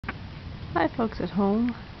Hi folks at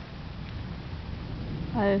home.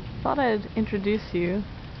 I thought I'd introduce you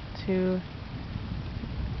to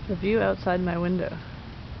the view outside my window.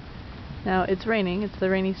 Now it's raining, it's the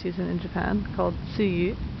rainy season in Japan called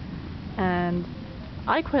Tsuyu, and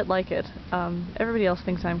I quite like it. Everybody else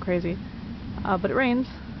thinks I'm crazy, but it rains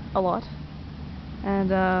a lot, and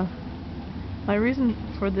my reason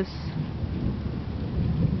for this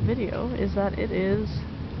video is that it is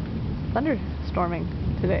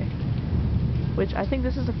thunderstorming today. Which I think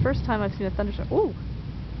this is the first time I've seen a thunderstorm. Ooh!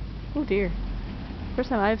 Oh dear. First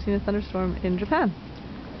time I've seen a thunderstorm in Japan.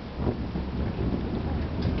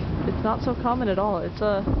 It's not so common at all. It's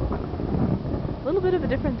a little bit of a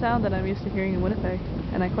different sound than I'm used to hearing in Winnipeg,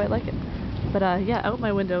 and I quite like it. But yeah, out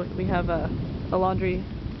my window we have a laundry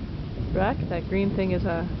rack. That green thing is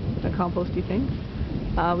a composty thing.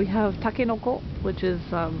 We have takenoko, which is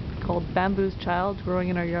called bamboo's child, growing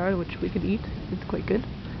in our yard, which we could eat. It's quite good.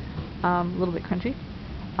 A little bit crunchy.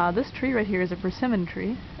 This tree right here is a persimmon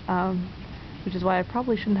tree, which is why I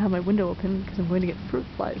probably shouldn't have my window open because I'm going to get fruit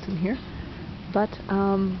flies in here. But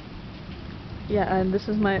yeah, and this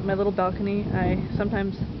is my little balcony. I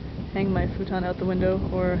sometimes hang my futon out the window,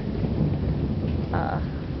 or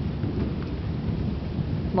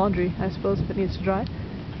laundry, I suppose, if it needs to dry.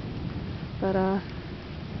 But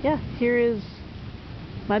yeah, here is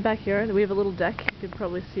my backyard. We have a little deck. You could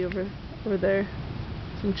probably see over there.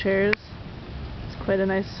 Some chairs. It's quite a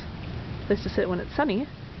nice place to sit when it's sunny.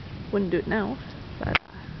 Wouldn't do it now, but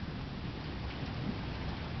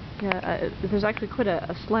yeah, there's actually quite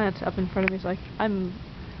a slant up in front of me, so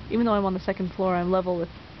even though I'm on the second floor, I'm level with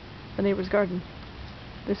the neighbor's garden.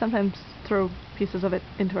 They sometimes throw pieces of it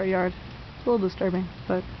into our yard. It's a little disturbing,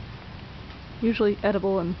 but usually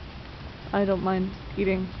edible, and I don't mind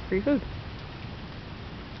eating free food.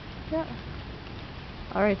 Yeah.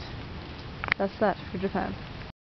 Alright. That's that for Japan.